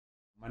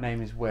My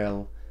name is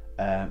Will,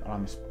 and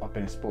I've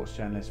been a sports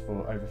journalist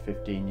for over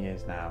 15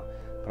 years now,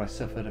 but I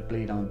suffered a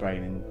bleed on the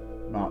brain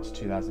in March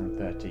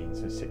 2013,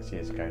 so 6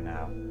 years ago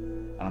now,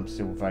 and I'm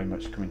still very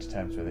much coming to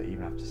terms with it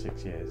even after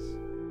 6 years.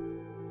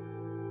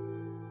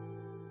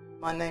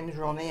 My name is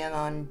Ronnie and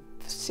I'm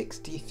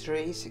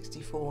 63,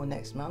 64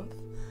 next month.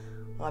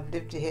 I've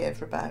lived here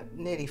for about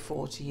nearly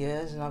 40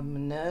 years and I'm a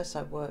nurse.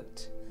 I've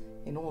worked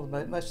in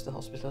most of the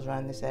hospitals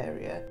around this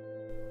area.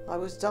 I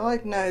was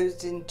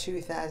diagnosed in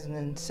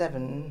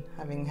 2007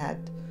 having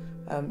had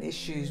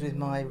issues with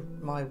my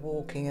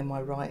walking and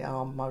my right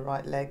arm, my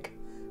right leg.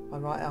 My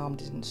right arm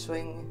didn't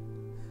swing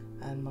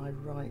and my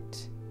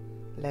right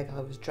leg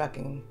I was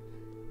dragging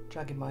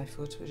my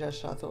foot, which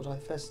actually I thought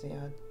firstly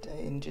I'd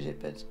injured it,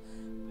 but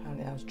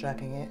apparently I was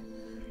dragging it.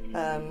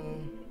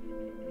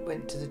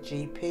 Went to the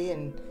GP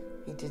and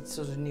he did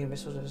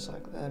numerous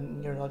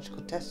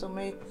neurological tests on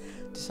me.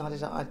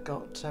 Decided that I'd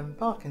got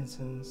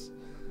Parkinson's,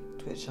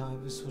 to which I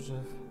was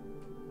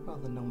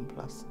rather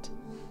nonplussed.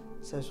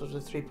 So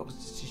 3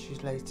 boxes of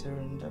tissues later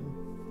and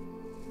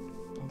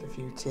a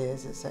few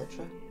tears,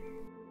 etc.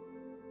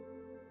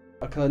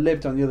 I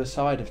lived on the other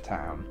side of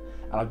town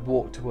and I'd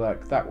walk to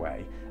work that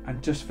way,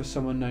 and just for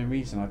some unknown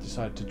reason I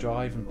decided to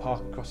drive and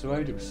park across the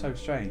road. It was so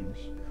strange.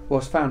 Well,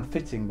 I was found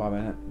fitting by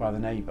the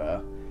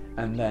neighbour,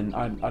 and then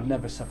I'd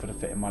never suffered a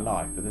fit in my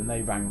life, but then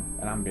they rang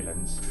an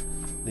ambulance.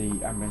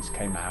 The ambulance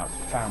came out,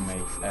 found me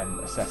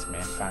and assessed me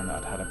and found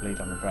that I'd had a bleed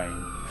on the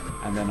brain,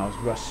 and then I was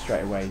rushed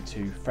straight away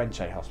to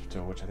Frenchay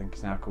Hospital, which I think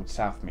is now called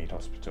Southmead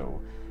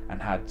Hospital, and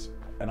had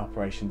an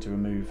operation to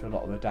remove a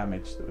lot of the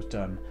damage that was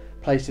done,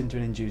 placed into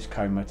an induced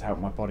coma to help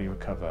my body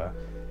recover,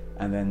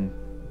 and then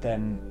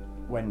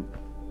went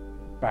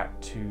back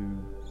to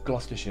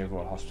Gloucestershire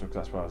Royal Hospital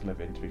because that's where I was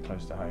living, to be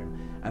close to home,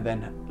 and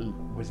then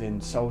was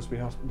in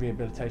Salisbury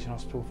Rehabilitation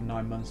Hospital for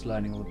 9 months,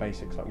 learning all the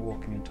basics like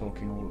walking and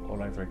talking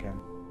all over again.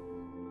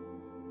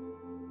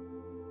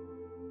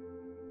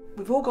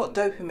 We've all got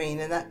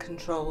dopamine and that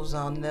controls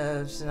our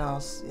nerves in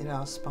our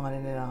spine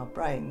and in our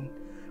brain.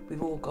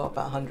 We've all got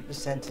about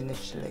 100%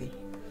 initially.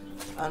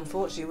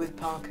 Unfortunately with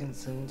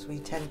Parkinson's we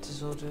tend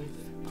to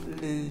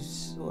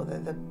lose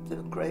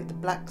the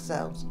black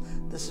cells,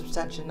 the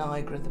substantia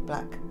nigra, the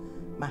black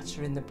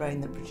matter in the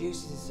brain that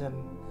produces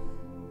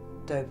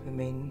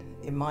dopamine,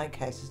 in my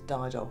case, has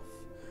died off.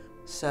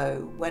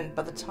 So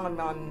by the time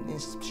I'm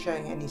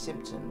showing any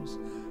symptoms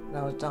and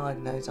I was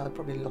diagnosed, I'd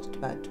probably lost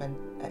about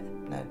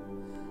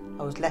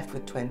I was left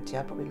with 20,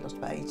 I probably lost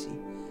about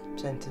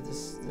 80% of the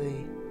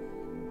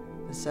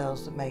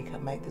cells that make the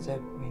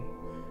dopamine.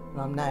 And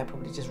I'm now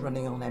probably just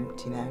running on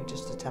empty now,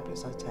 just the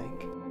tablets I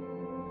take.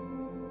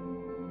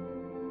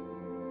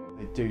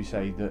 They do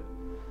say that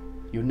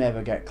you'll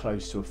never get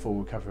close to a full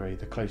recovery.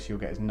 The closer you'll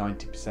get is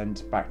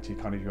 90% back to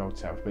kind of your old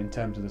self. But in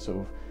terms of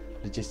the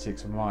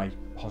logistics of my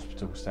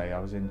hospital stay, I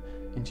was in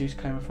induced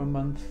coma for a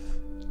month.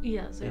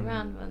 Yeah, so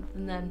around a month,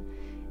 and then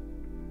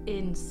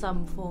in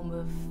some form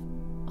of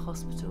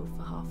hospital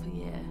for half a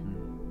year.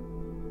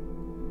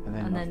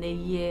 And then a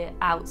year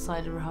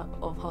outside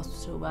of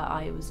hospital where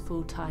I was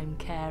full-time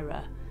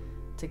carer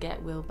to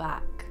get Will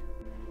back.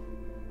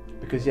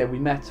 Because we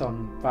met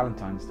on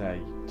Valentine's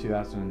Day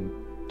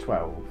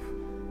 2012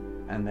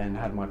 and then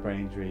had my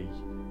brain injury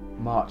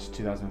March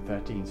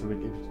 2013, so it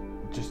was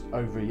just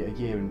over a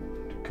year and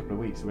a couple of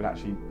weeks that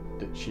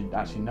she'd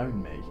actually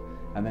known me,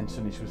 and then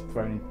suddenly she was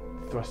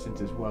thrust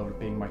into this world of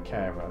being my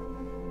carer,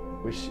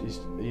 which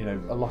is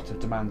a lot of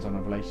demands on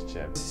a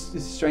relationship.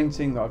 This strange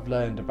thing that I've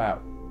learned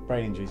about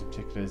brain injuries in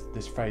particular is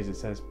this phrase that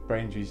says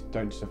brain injuries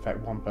don't just affect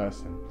one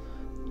person.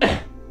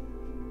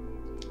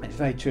 It's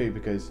very true,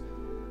 because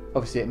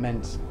obviously it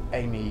meant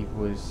Amy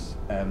was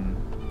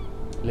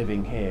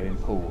living here in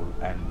Poole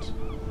and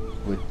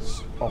would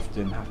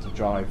often have to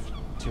drive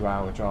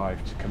 2-hour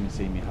drive to come and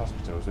see me in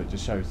hospital, so it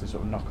just shows the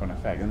knock-on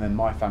effect. And then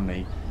my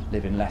family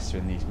live in Leicester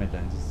in the East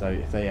Midlands, so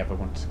if they ever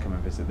wanted to come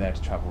and visit, they had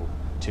to travel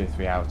 2 or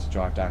 3 hours to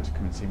drive down to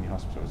come and see me in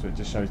hospital, so it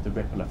just shows the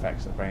ripple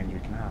effects that brain injury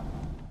can have.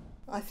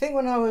 I think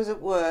when I was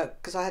at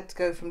work, because I had to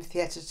go from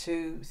theatre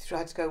I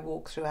had to go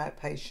walk through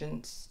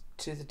outpatients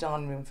to the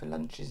dining room for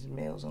lunches and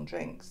meals and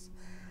drinks,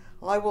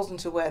 I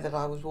wasn't aware that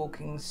I was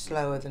walking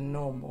slower than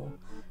normal.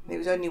 And it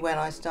was only when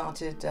I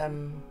started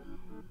the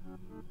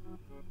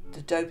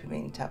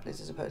dopamine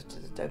tablets as opposed to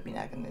the dopamine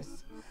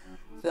agonists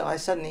that I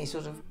suddenly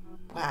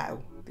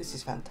wow, this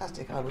is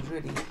fantastic. I was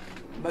really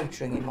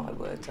motoring, in my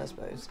words, I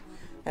suppose.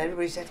 And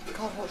everybody said,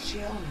 God, what's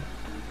she on?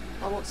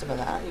 I want some of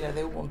that.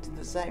 They all wanted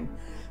the same.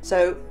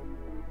 So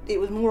it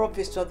was more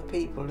obvious to other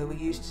people who were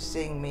used to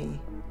seeing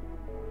me,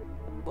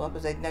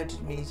 because they'd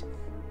noticed me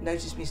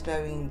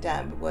slowing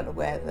down, but weren't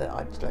aware that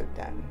I'd slowed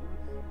down.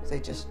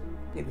 It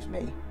was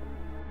me.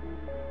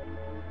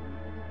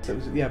 So it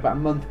was about a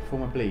month before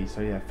my bleed,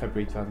 so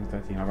February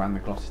 2013, I ran the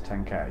Gloucester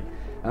 10k,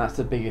 and that's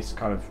the biggest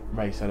kind of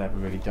race I'd ever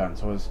really done.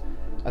 So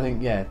I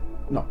think,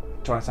 not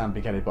trying to sound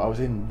big-headed, but I was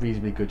in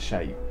reasonably good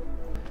shape.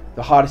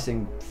 The hardest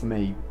thing for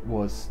me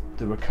was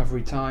the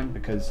recovery time,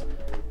 because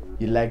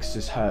your legs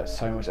just hurt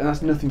so much, and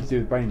that's nothing to do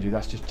with brain injury,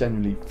 that's just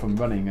generally from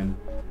running and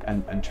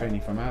and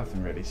training for a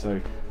marathon really.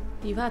 So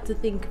you've had to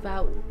think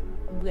about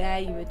where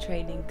you were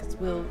training, because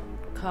Will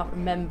can't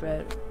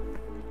remember.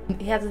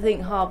 He had to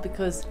think hard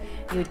because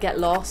he would get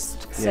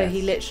lost, so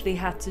he literally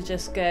had to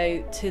just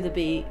go to the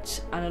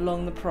beach and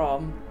along the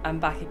prom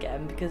and back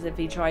again, because if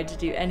he tried to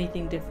do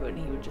anything different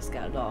he would just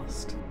get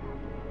lost.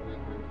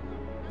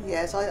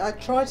 Yes, I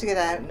try to get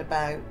out and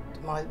about.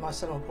 My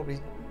son will probably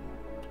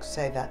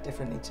say that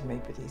differently to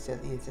me, but he says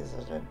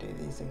I don't do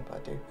these things, but I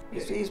do.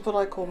 He's what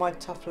I call my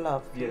tough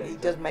love. Yeah, he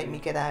does make me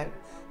get out.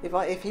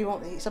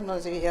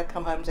 Sometimes he'll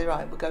come home and say,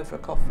 right, we'll go for a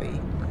coffee.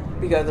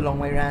 We go the long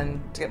way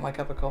round to get my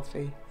cup of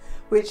coffee,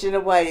 which in a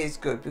way is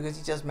good because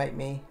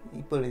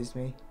he bullies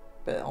me,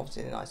 but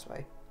obviously in a nice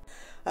way.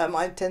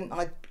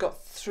 I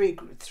got three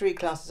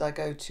classes I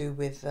go to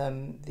with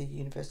the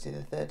University of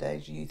the Third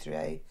Age,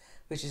 U3A,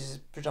 which is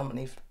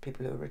predominantly for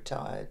people who are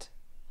retired.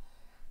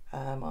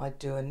 I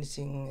do a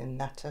knitting and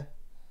natter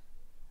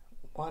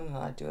one, and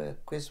I do a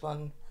quiz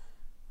one,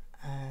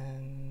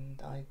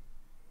 and I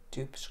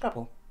do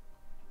Scrabble.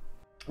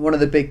 One of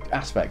the big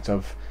aspects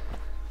of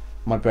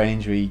my brain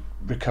injury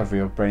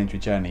recovery or brain injury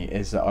journey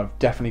is that I've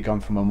definitely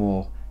gone from a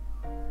more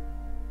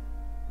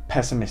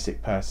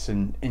pessimistic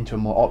person into a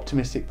more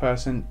optimistic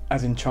person,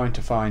 as in trying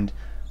to find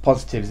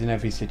positives in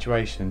every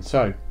situation.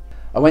 So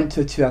I went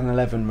to the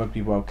 2011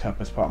 Rugby World Cup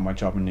as part of my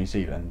job in New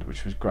Zealand,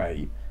 which was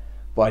great,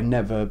 but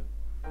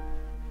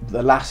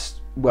the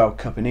last World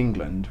Cup in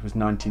England was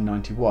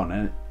 1991,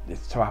 and it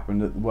so happened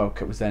that the World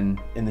Cup was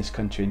then in this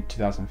country in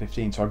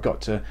 2015, so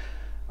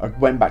I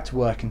went back to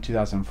work in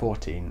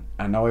 2014,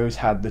 and I always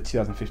had the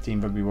 2015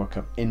 Rugby World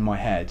Cup in my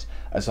head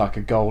as like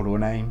a goal or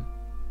an aim,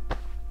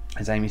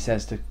 as Amy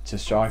says, to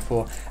strive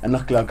for. And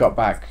luckily I got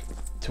back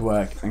to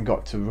work and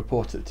got to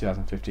report at the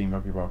 2015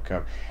 Rugby World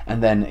Cup,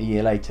 and then a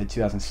year later,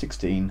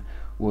 2016,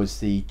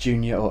 was the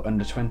junior or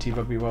under 20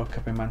 Rugby World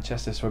Cup in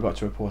Manchester, so I got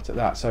to report at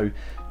that. So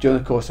during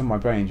the course of my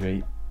brain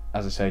injury,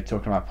 as I say,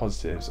 talking about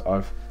positives,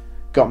 I've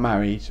got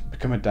married,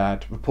 become a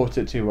dad,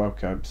 reported at 2 World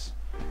Cups,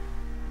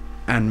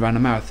 and ran a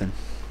marathon.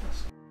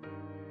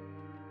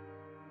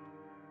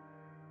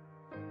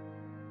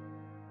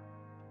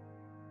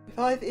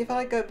 If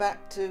I go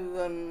back to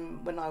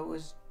when I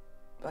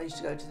used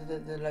to go to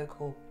the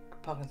local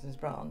Parkinson's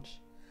branch,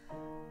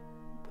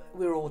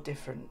 we're all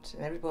different,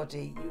 and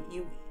everybody,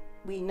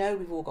 we know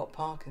we've all got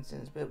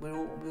Parkinson's, but we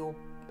all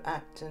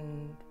act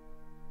and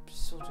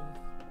sort of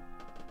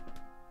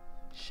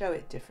show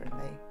it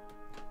differently.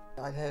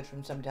 I'd heard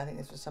from somebody, I think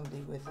this was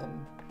somebody with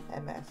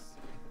MS,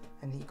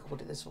 and he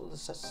called it the sort of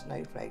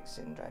snowflake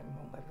syndrome,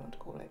 or whatever you want to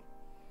call it,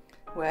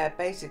 where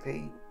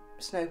basically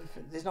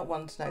there's not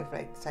one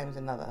snowflake the same as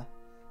another,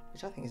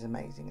 which I think is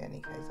amazing in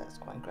any case. That's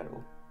quite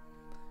incredible.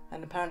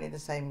 And apparently the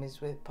same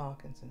is with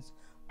Parkinson's.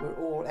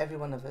 Every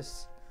one of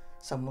us,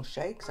 some will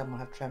shake, some will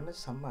have tremors,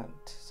 some won't,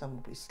 some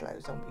will be slow,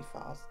 some will be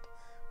fast.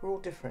 We're all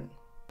different.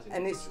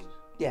 And it's,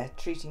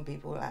 treating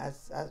people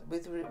as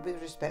with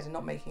respect and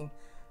not making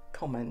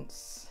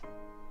comments.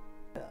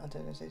 I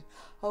don't know.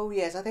 Oh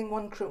yes, I think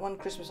one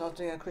Christmas I was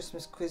doing a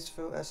Christmas quiz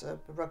for a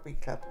rugby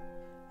club,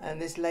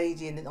 and this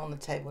lady on the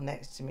table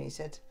next to me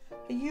said,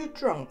 "Are you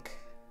drunk?"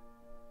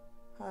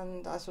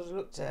 And I sort of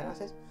looked at her and I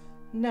said,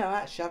 "No,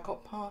 actually I've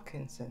got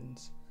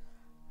Parkinson's."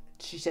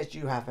 She said,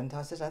 "You haven't."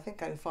 I said, "I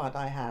think I'm fine,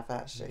 I have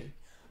actually."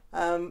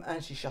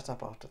 And she shut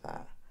up after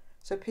that.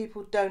 So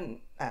people don't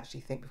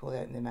actually think before they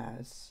open their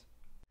mouths.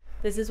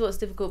 This is what's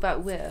difficult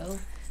about Will,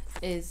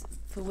 is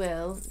for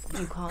Will,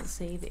 you can't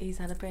see that he's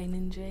had a brain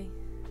injury.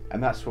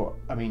 And that's what,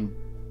 I mean,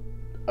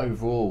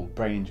 overall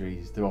brain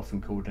injuries, they're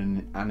often called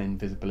an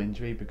invisible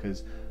injury,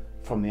 because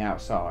from the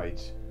outside,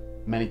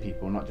 many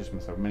people, not just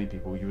myself, many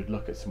people, you would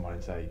look at someone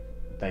and say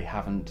they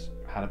haven't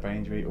had a brain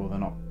injury, or they're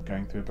not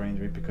going through a brain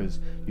injury, because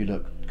you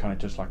look kind of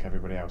just like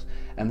everybody else.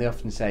 And they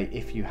often say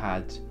if you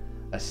had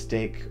a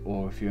stick,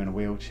 or if you're in a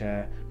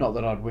wheelchair, not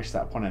that I'd wish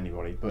that upon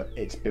anybody, but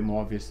it's a bit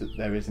more obvious that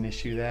there is an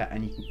issue there,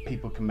 and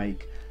people can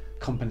make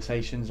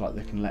compensations, like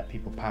they can let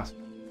people pass.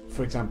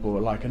 For example,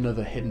 like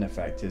another hidden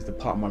effect is the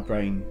part of my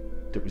brain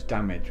that was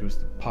damaged was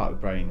the part of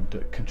the brain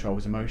that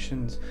controls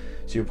emotions.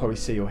 So you'll probably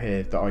see or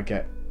hear that I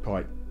get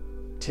quite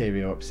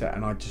teary or upset,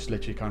 and I just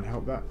literally can't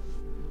help that.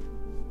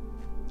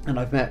 And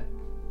I've met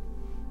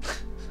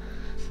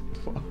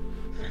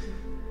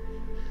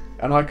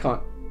and I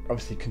can't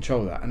obviously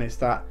control that, and it's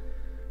that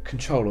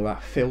control or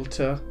that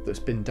filter that's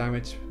been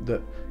damaged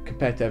that,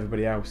 compared to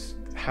everybody else,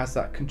 has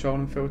that control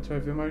and filter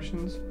over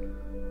emotions.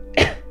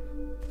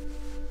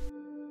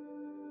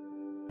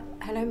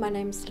 Hello, my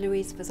name's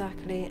Louise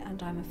Fazackley,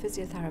 and I'm a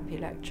physiotherapy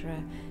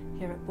lecturer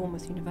here at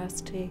Bournemouth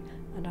University,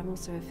 and I'm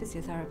also a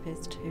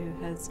physiotherapist who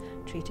has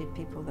treated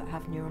people that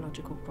have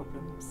neurological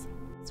problems.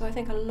 So I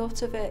think a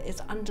lot of it is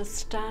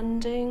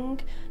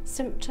understanding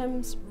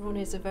symptoms.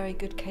 Ronnie's a very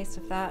good case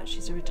of that.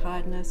 She's a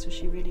retired nurse, so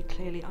she really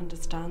clearly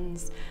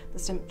understands the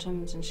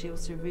symptoms, and she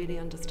also really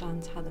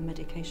understands how the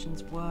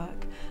medications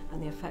work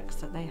and the effects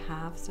that they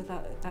have. So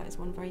that is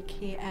one very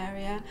key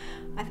area.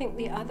 I think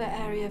the other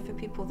area for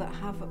people that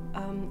have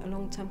a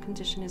long-term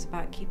condition is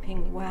about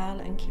keeping well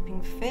and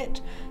keeping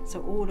fit.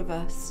 So all of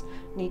us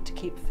need to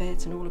keep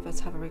fit, and all of us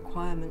have a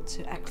requirement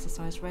to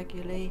exercise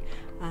regularly,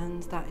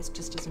 and that is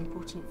just as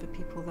important for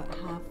people that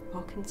have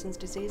Parkinson's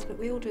disease, but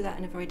we all do that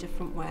in a very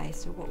different way.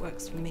 So what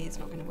works for me is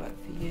not going to work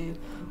for you,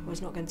 or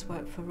is not going to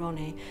work for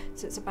Ronnie.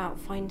 So it's about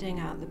finding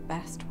out the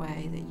best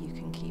way that you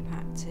can keep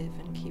active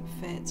and keep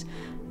fit,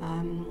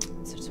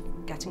 sort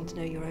of getting to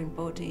know your own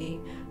body,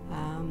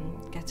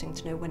 getting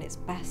to know when it's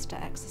best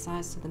to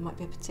exercise. So there might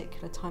be a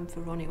particular time for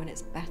Ronnie when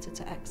it's better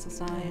to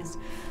exercise,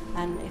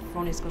 and if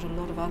Ronnie's got a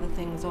lot of other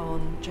things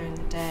on during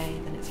the day,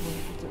 then it's more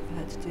important for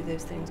her to do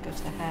those things, go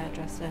to the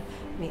hairdresser,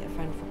 meet a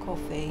friend for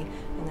coffee,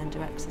 and then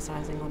do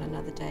exercising on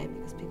another day,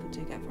 because people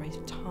do get very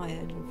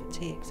tired and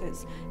fatigued. So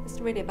it's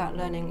really about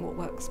learning what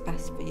works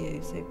best for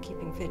you. So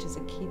keeping fit is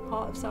a key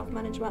part of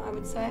self-management, I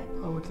would say.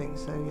 I would think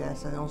so,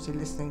 yes, and also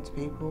listening to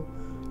people,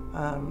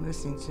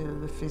 listening to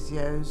the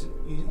physios.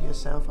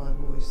 Yourself, I've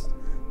always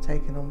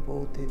taken on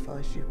board the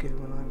advice you've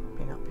given when I've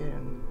been up here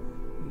and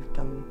we've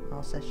done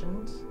our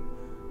sessions.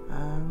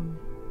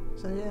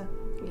 So yeah.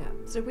 Yeah,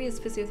 so we as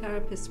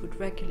physiotherapists would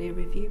regularly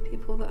review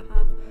people that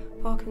have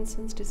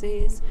Parkinson's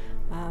disease.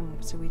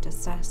 So we'd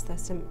assess their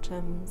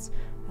symptoms,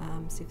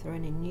 see if there are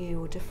any new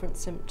or different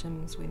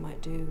symptoms. We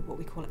might do what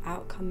we call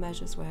outcome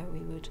measures, where we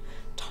would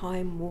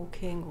time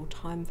walking or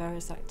time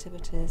various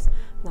activities,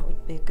 and that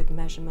would be a good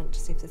measurement to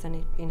see if there's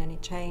been any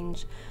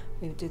change.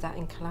 We would do that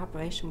in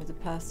collaboration with the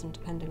person,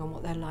 depending on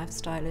what their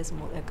lifestyle is and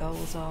what their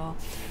goals are,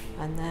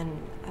 and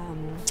then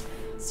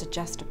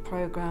suggest a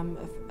programme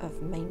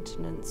of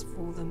maintenance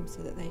for them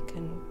so that they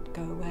can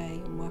go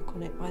away and work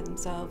on it by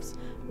themselves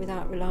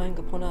without relying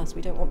upon us.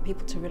 We don't want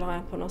people to rely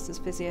upon us as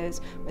physios.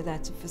 We're there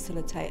to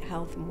facilitate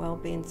health and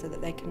well-being so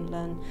that they can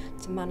learn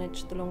to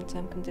manage the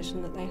long-term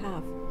condition that they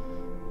have.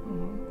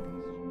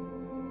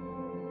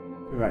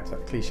 We're back to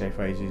that cliche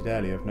phrase used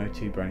earlier of no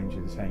two brain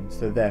injuries are the same.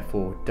 So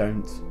therefore,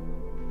 don't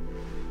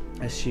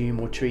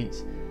assume or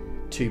treat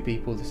two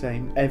people the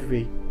same.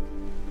 Every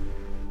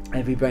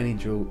brain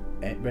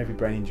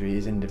injury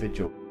is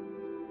individual.